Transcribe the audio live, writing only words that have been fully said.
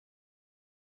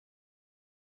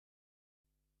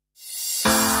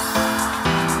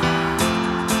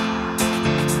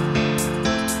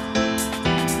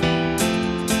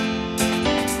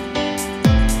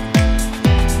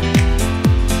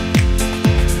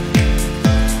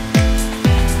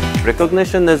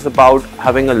Recognition is about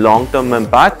having a long-term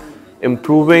impact,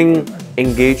 improving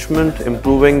engagement,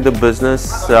 improving the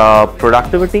business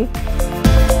productivity.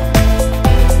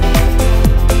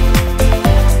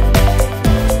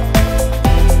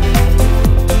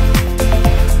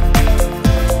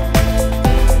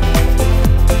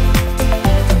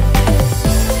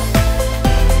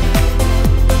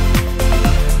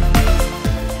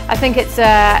 I think it's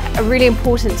really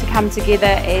important to come together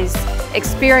as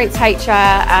experienced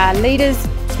HR leaders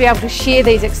to be able to share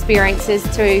these experiences,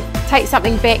 to take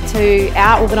something back to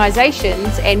our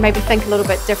organisations and maybe think a little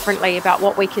bit differently about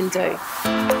what we can do.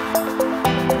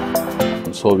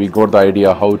 So we got the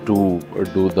idea how to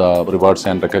do the rewards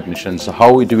and recognitions,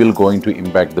 how it will going to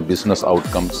impact the business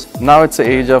outcomes. Now it's the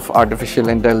age of artificial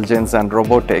intelligence and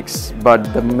robotics,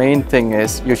 but the main thing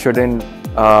is you shouldn't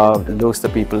lose the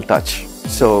people touch.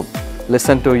 So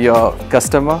listen to your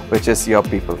customer, which is your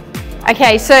people.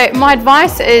 Okay, so my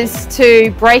advice is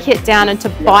to break it down into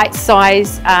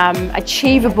bite-sized,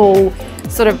 achievable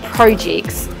sort of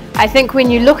projects. I think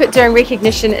when you look at doing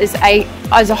recognition as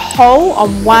a whole on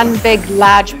one big,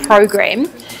 large program,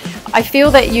 I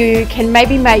feel that you can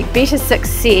maybe make better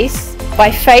success by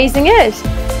phasing it.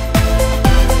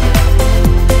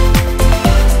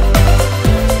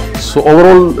 So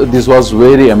overall, this was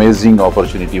very amazing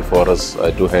opportunity for us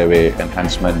to have a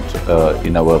enhancement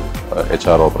in our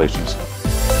HR operations.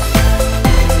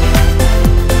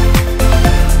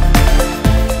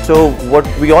 So what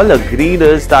we all agreed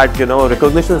is that,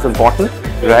 recognition is important,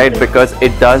 right? Because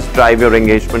it does drive your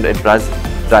engagement, it does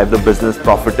drive the business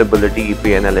profitability,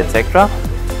 P&L, etc.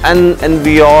 And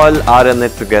we all are in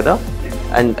it together,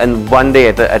 and one day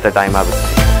at a time, I would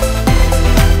say.